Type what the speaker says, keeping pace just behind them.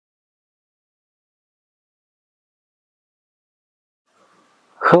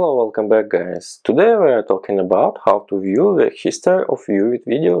Hello, welcome back guys. Today we are talking about how to view the history of viewed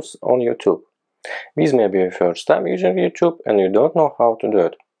videos on YouTube. This may be your first time using YouTube and you don't know how to do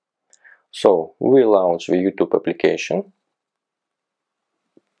it. So we launch the YouTube application,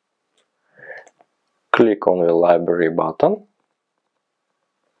 click on the library button,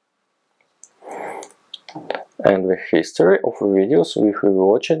 and the history of the videos we have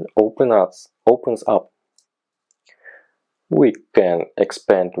watched opens up. We can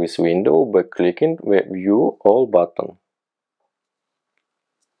expand this window by clicking the View All button.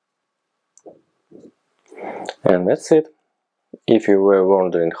 And that's it. If you were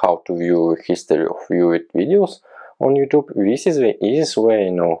wondering how to view the history of viewed videos on YouTube, this is the easiest way I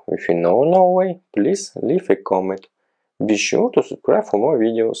know. If you know no way, please leave a comment. Be sure to subscribe for more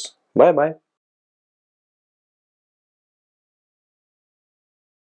videos. Bye bye.